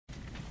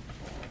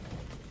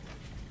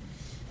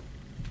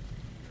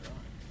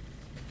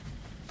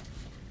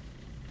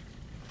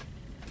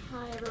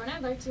everyone.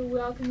 I'd like to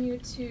welcome you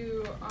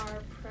to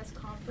our press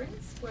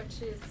conference,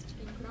 which is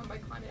being put on by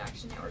Climate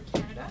Action Network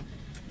Canada.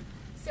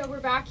 So we're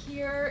back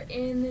here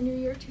in the new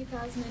year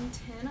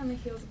 2010 on the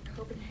heels of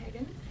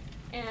Copenhagen,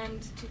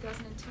 and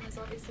 2010 is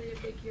obviously a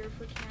big year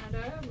for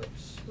Canada,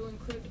 which will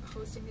include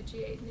hosting the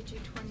G8 and the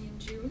G20 in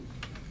June.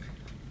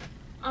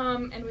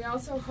 And we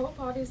also hope,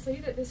 obviously,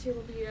 that this year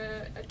will be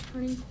a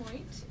turning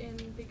point in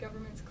the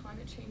government's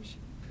climate change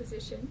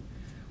position.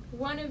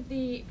 One of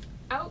the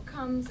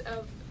outcomes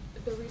of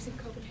the recent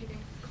Copenhagen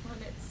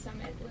Climate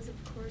Summit was,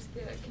 of course,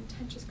 the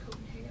contentious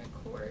Copenhagen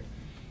Accord.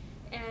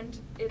 And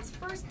its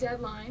first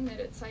deadline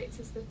that it cites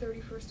is the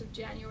 31st of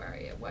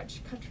January, at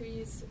which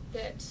countries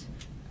that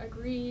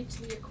agree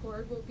to the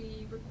accord will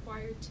be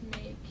required to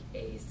make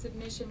a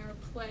submission or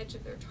a pledge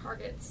of their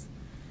targets.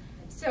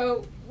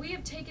 So we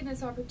have taken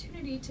this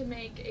opportunity to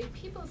make a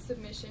people's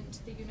submission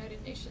to the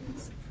United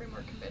Nations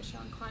Framework Convention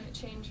on Climate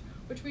Change,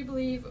 which we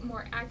believe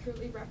more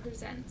accurately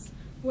represents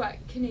what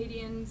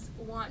Canadians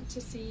want to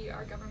see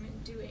our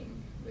government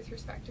doing with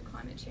respect to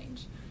climate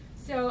change.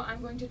 So I'm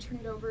going to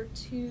turn it over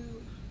to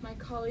my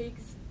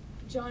colleagues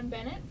John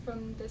Bennett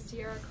from the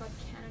Sierra Club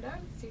Canada,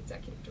 who's the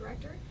Executive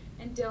Director,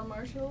 and Dale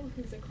Marshall,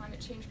 who's a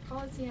climate change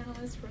policy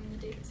analyst from the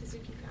David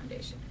Suzuki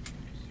Foundation.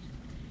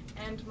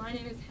 And my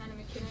name is Hannah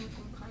McKinnon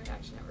from Climate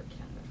Action Network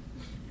Canada.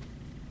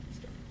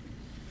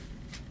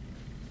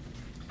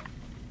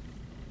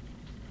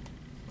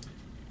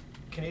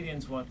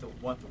 Canadians want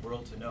the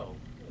world to know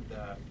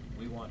that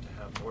we want to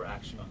have more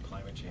action on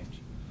climate change,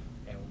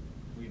 and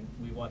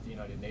we want the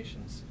United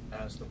Nations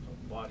as the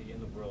body in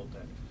the world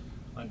that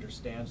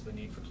understands the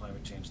need for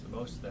climate change the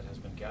most, that has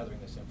been gathering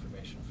this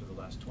information for the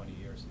last 20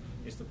 years,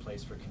 is the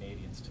place for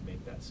Canadians to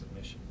make that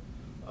submission.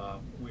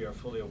 We are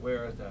fully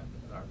aware that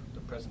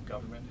the present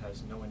government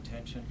has no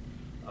intention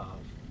of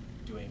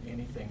doing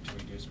anything to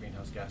reduce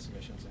greenhouse gas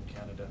emissions in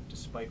Canada,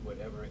 despite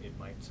whatever it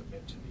might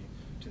submit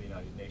to the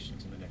United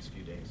Nations in the next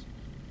few days.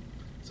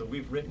 So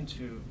we've written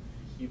to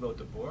Yvo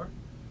de Boer,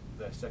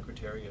 the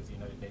Secretary of the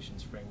United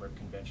Nations Framework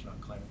Convention on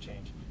Climate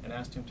Change, and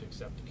asked him to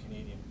accept the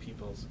Canadian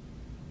people's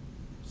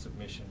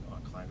submission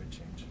on climate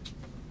change.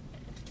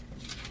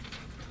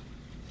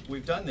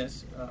 We've done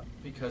this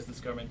because this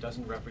government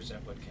doesn't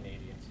represent what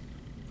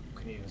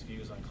Canadians'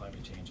 views on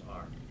climate change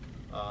are.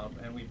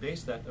 And we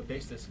base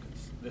this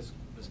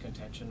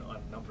contention on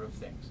a number of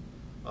things.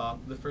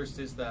 The first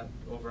is that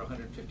over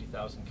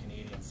 150,000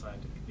 Canadians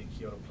signed the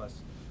Kyoto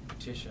Plus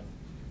petition,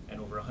 and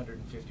over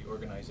 150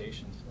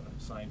 organizations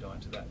signed on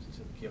to the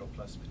Kyoto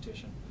Plus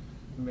petition,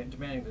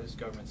 demanding that this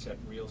government set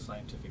real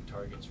scientific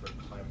targets for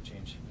climate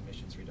change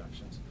emissions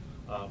reductions,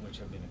 which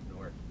have been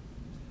ignored.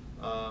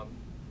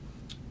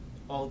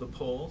 All the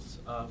polls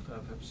have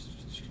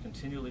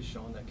continually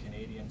shown that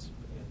Canadians,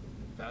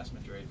 the vast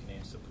majority of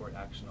Canadians, support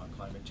action on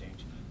climate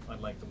change,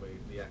 unlike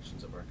the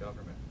actions of our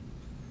government.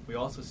 We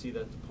also see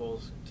that the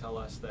polls tell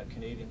us that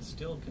Canadians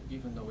still,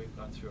 even though we've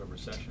gone through a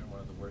recession, one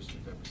of the worst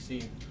we've ever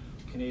seen,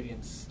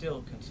 Canadians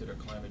still consider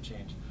climate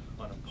change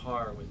on a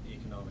par with the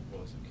economic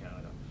woes of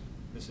Canada.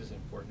 This is an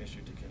important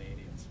issue to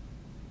Canadians.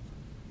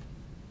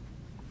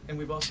 And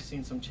we've also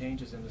seen some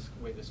changes in the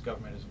way this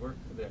government is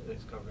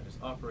this government is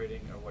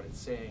operating, or what it's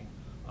saying,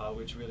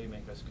 which really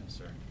make us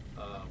concerned.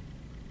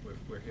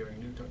 We're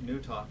hearing new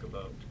talk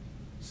about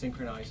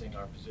synchronizing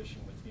our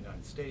position with the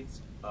United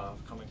States,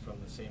 coming from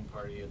the same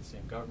party and the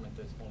same government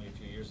that only a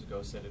few years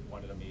ago said it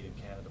wanted a Made in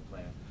Canada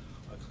plan.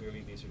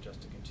 Clearly these are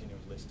just a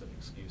continued list of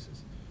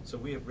excuses. So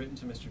we have written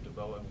to Mr.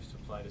 DeVoe and we've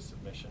supplied a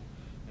submission,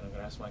 and I'm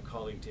going to ask my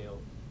colleague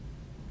Dale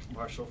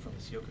Marshall from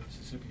the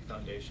Suzuki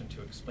Foundation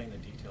to explain the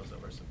details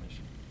of our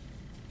submission.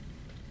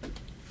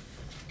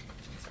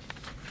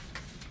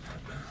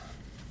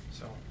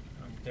 So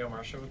I'm Dale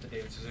Marshall with the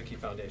David Suzuki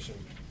Foundation.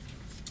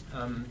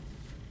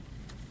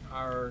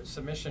 Our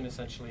submission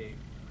essentially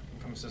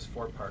encompasses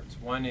 4 parts.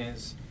 One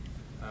is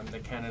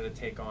that Canada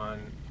take on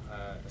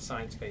a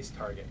science-based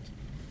target.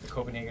 The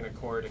Copenhagen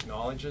Accord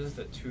acknowledges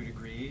that 2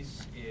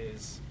 degrees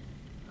is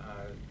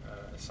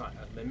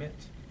a limit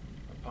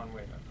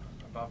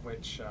above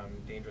which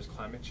dangerous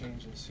climate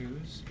change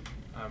ensues.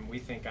 We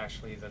think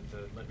actually that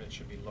the limit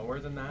should be lower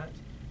than that,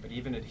 but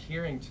even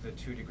adhering to the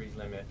 2 degree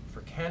limit for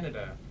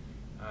Canada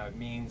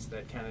means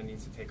that Canada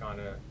needs to take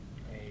on a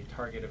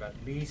target of at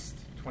least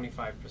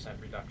 25%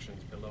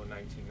 reductions below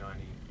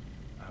 1990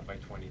 by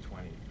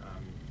 2020,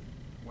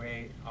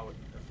 way out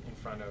in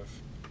front of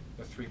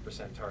the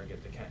 3%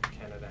 target that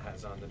Canada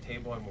has on the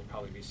table and will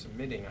probably be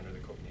submitting under the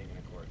Copenhagen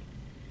Accord.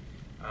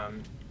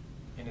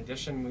 In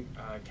addition,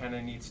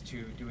 Canada needs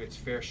to do its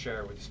fair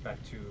share with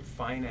respect to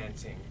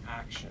financing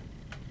action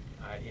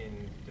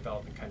in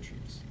developing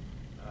countries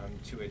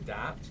to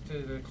adapt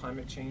to the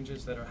climate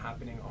changes that are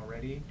happening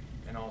already,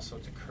 and also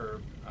to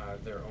curb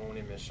their own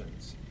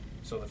emissions.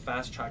 So the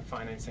fast-track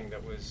financing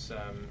that was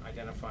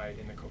identified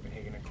in the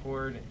Copenhagen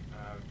Accord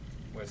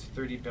was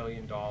 $30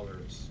 billion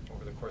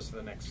over the course of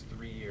the next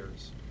 3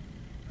 years.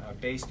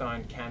 Based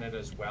on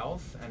Canada's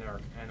wealth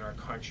and our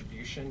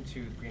contribution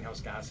to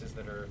greenhouse gases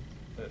that are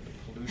the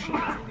pollution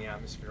that's in the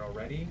atmosphere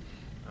already,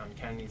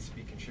 Canada needs to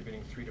be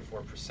contributing 3 to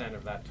 4%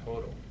 of that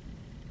total.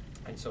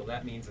 And so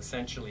that means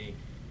essentially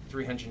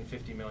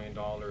 $350 million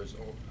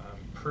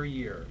per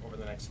year over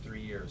the next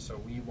 3 years. So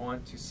we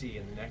want to see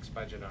in the next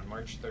budget on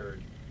March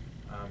 3rd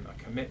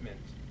a commitment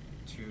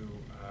to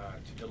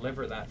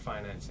deliver that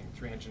financing,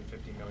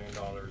 $350 million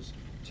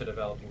to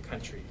developing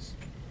countries,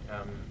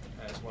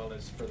 as well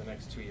as for the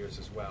next 2 years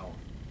as well.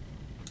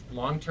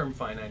 Long-term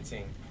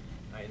financing,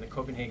 in the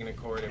Copenhagen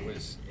Accord, it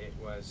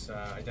was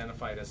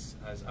identified as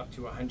up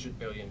to $100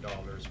 billion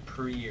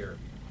per year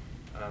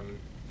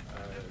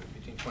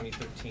between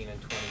 2013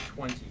 and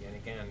 2020. And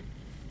again,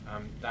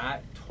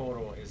 that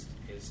total is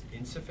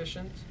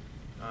insufficient.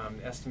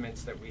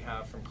 Estimates that we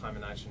have from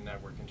Climate Action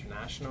Network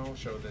International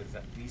show that it's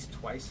at least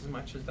twice as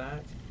much as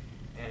that.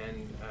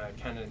 And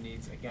Canada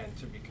needs, again,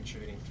 to be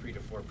contributing 3 to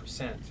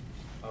 4%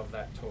 of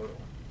that total.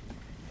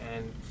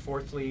 And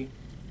fourthly,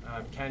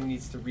 Canada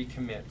needs to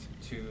recommit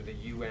to the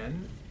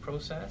UN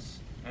process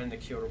and the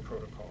Kyoto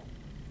Protocol.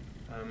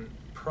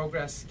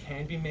 Progress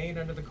can be made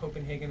under the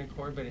Copenhagen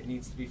Accord, but it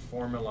needs to be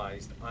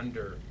formalized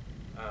under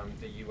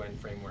the UN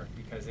framework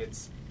because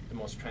it's the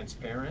most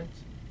transparent,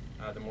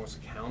 the most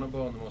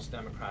accountable, and the most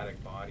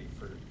democratic body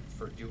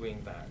for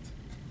doing that.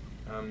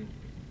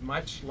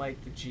 Much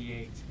like the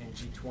G8 and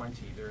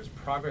G20, there's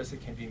progress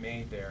that can be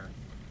made there,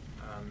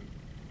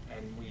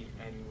 and we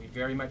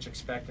very much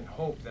expect and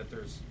hope that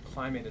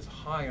climate is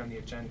high on the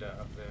agenda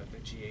of the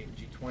G8 and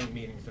G20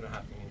 meetings that are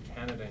happening in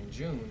Canada in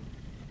June.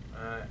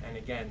 And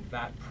again,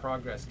 that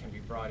progress can be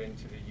brought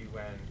into the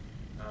UN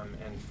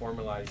and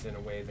formalized in a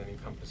way that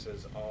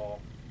encompasses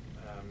all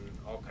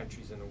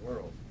countries in the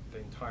world, the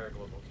entire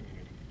global community.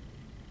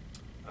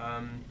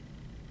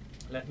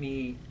 Let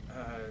me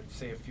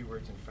say a few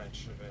words in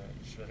French.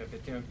 Je vais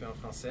répéter un peu en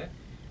français.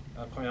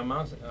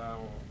 Premièrement,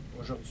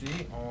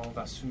 aujourd'hui, on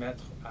va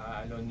soumettre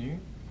à l'ONU,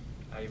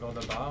 à Yvon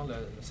Debar,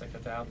 le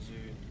secrétaire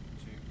du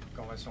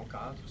Convention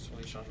cadre sur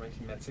les changements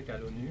climatiques à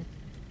l'ONU,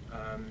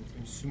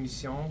 une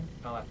soumission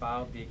par la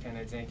part des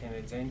Canadiens et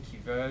Canadiennes qui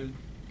veulent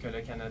que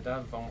le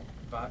Canada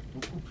va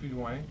beaucoup plus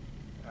loin,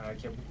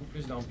 qu'il y a beaucoup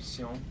plus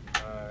d'ambition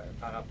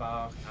par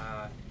rapport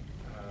à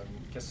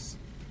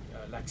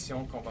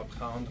l'action qu'on va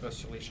prendre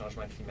sur les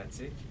changements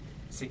climatiques.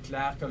 C'est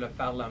clair que le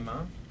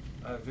Parlement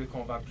veut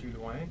qu'on va plus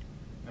loin.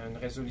 Une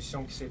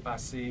résolution qui s'est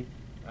passée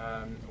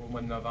au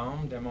mois de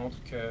novembre démontre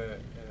qu'un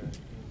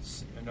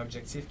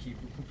objectif qui est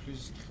beaucoup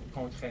plus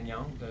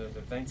contraignant de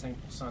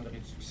 25% de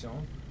réduction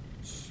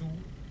sous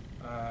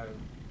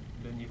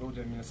le niveau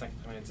de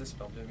 1990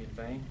 par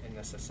 2020 est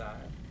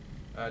nécessaire.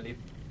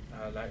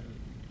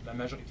 La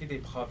majorité des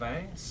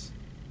provinces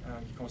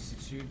qui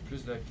constituent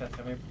plus de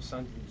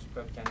 80% du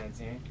peuple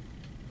canadien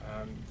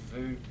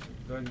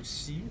veulent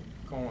aussi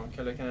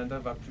que le Canada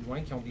va plus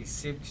loin, qui ont des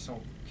cibles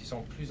qui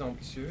sont plus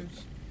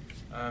ambitieuses.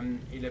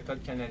 Et le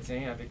peuple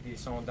canadien, avec des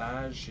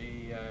sondages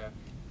et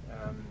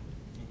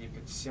des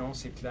pétitions,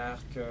 c'est clair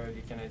que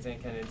les Canadiens et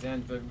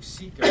Canadiennes veulent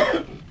aussi que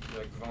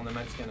le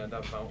gouvernement du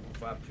Canada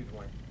va plus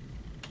loin.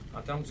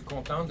 En termes du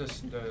content de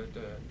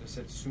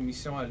cette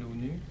soumission à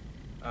l'ONU,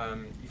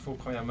 il faut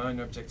premièrement un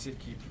objectif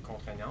qui est plus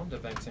contraignant, de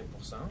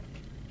 25%,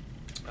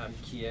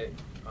 qui est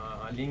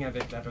en ligne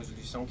avec la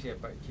résolution qui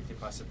était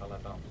passée par le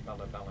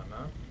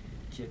Parlement,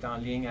 qui est en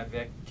ligne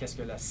avec qu'est-ce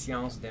que la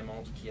science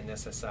démontre qui est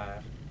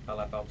nécessaire par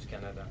la part du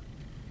Canada.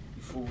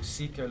 Il faut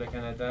aussi que le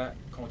Canada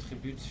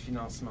contribue du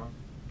financement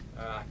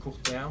à court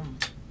terme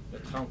de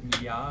 30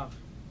 milliards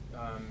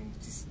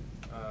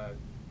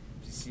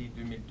d'ici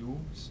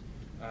 2012.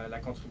 La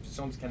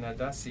contribution du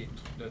Canada, c'est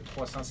de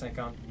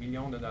 350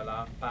 millions de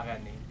dollars par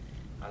année.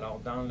 Alors,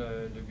 dans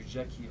le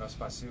budget qui va se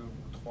passer au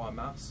 3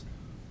 mars,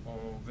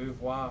 on veut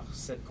voir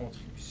cette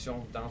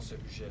contribution dans ce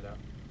budget-là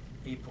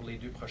et pour les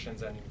 2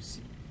 prochaines années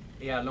aussi.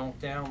 Et à long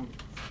terme,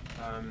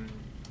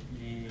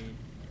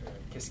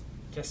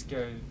 qu'est-ce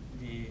que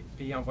les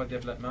pays en voie de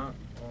développement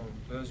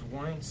ont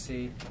besoin,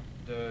 c'est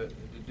de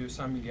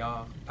 200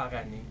 milliards par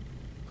année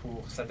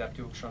pour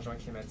s'adapter au changement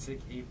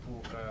climatique et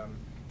pour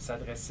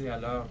s'adresser à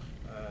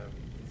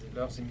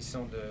leurs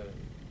émissions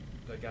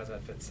de gaz à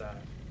effet de serre.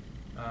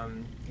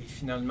 Et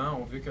finalement,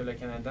 on veut que le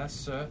Canada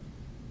se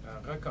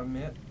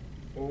recommette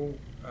au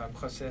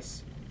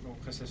processus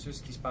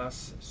qui se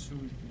passe sous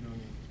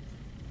l'ONU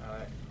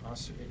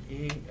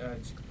et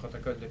du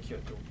protocole de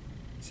Kyoto.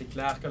 C'est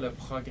clair que le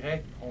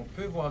progrès, on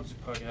peut voir du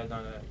progrès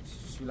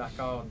sous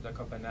l'accord de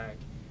Copenhague,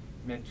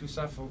 mais tout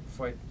ça, faut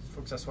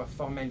que ça soit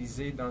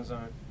formalisé dans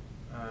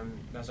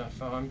un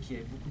forum qui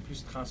est beaucoup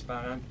plus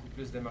transparent, beaucoup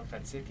plus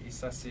démocratique, et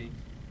ça, c'est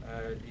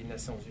les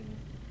Nations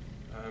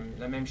Unies.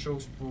 La même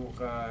chose pour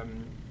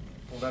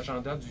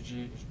l'agenda du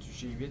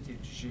G8 et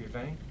du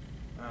G20.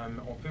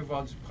 On peut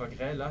voir du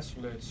progrès là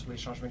sur les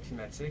changements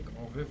climatiques.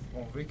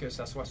 On veut que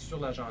ça soit sur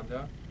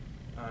l'agenda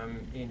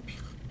et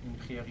une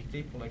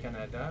priorité pour le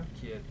Canada,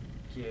 qui est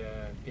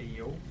un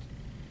pays hôte.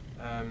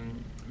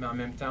 Mais en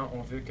même temps,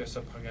 on veut que ce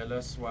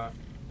progrès-là soit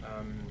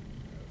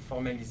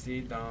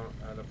formalisé dans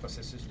le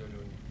processus de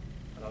l'ONU.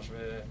 Alors, je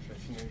vais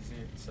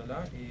finaliser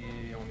cela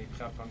et on est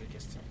prêt à prendre des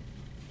questions.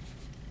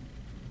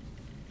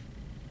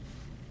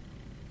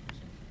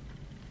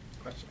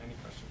 Any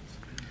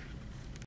questions?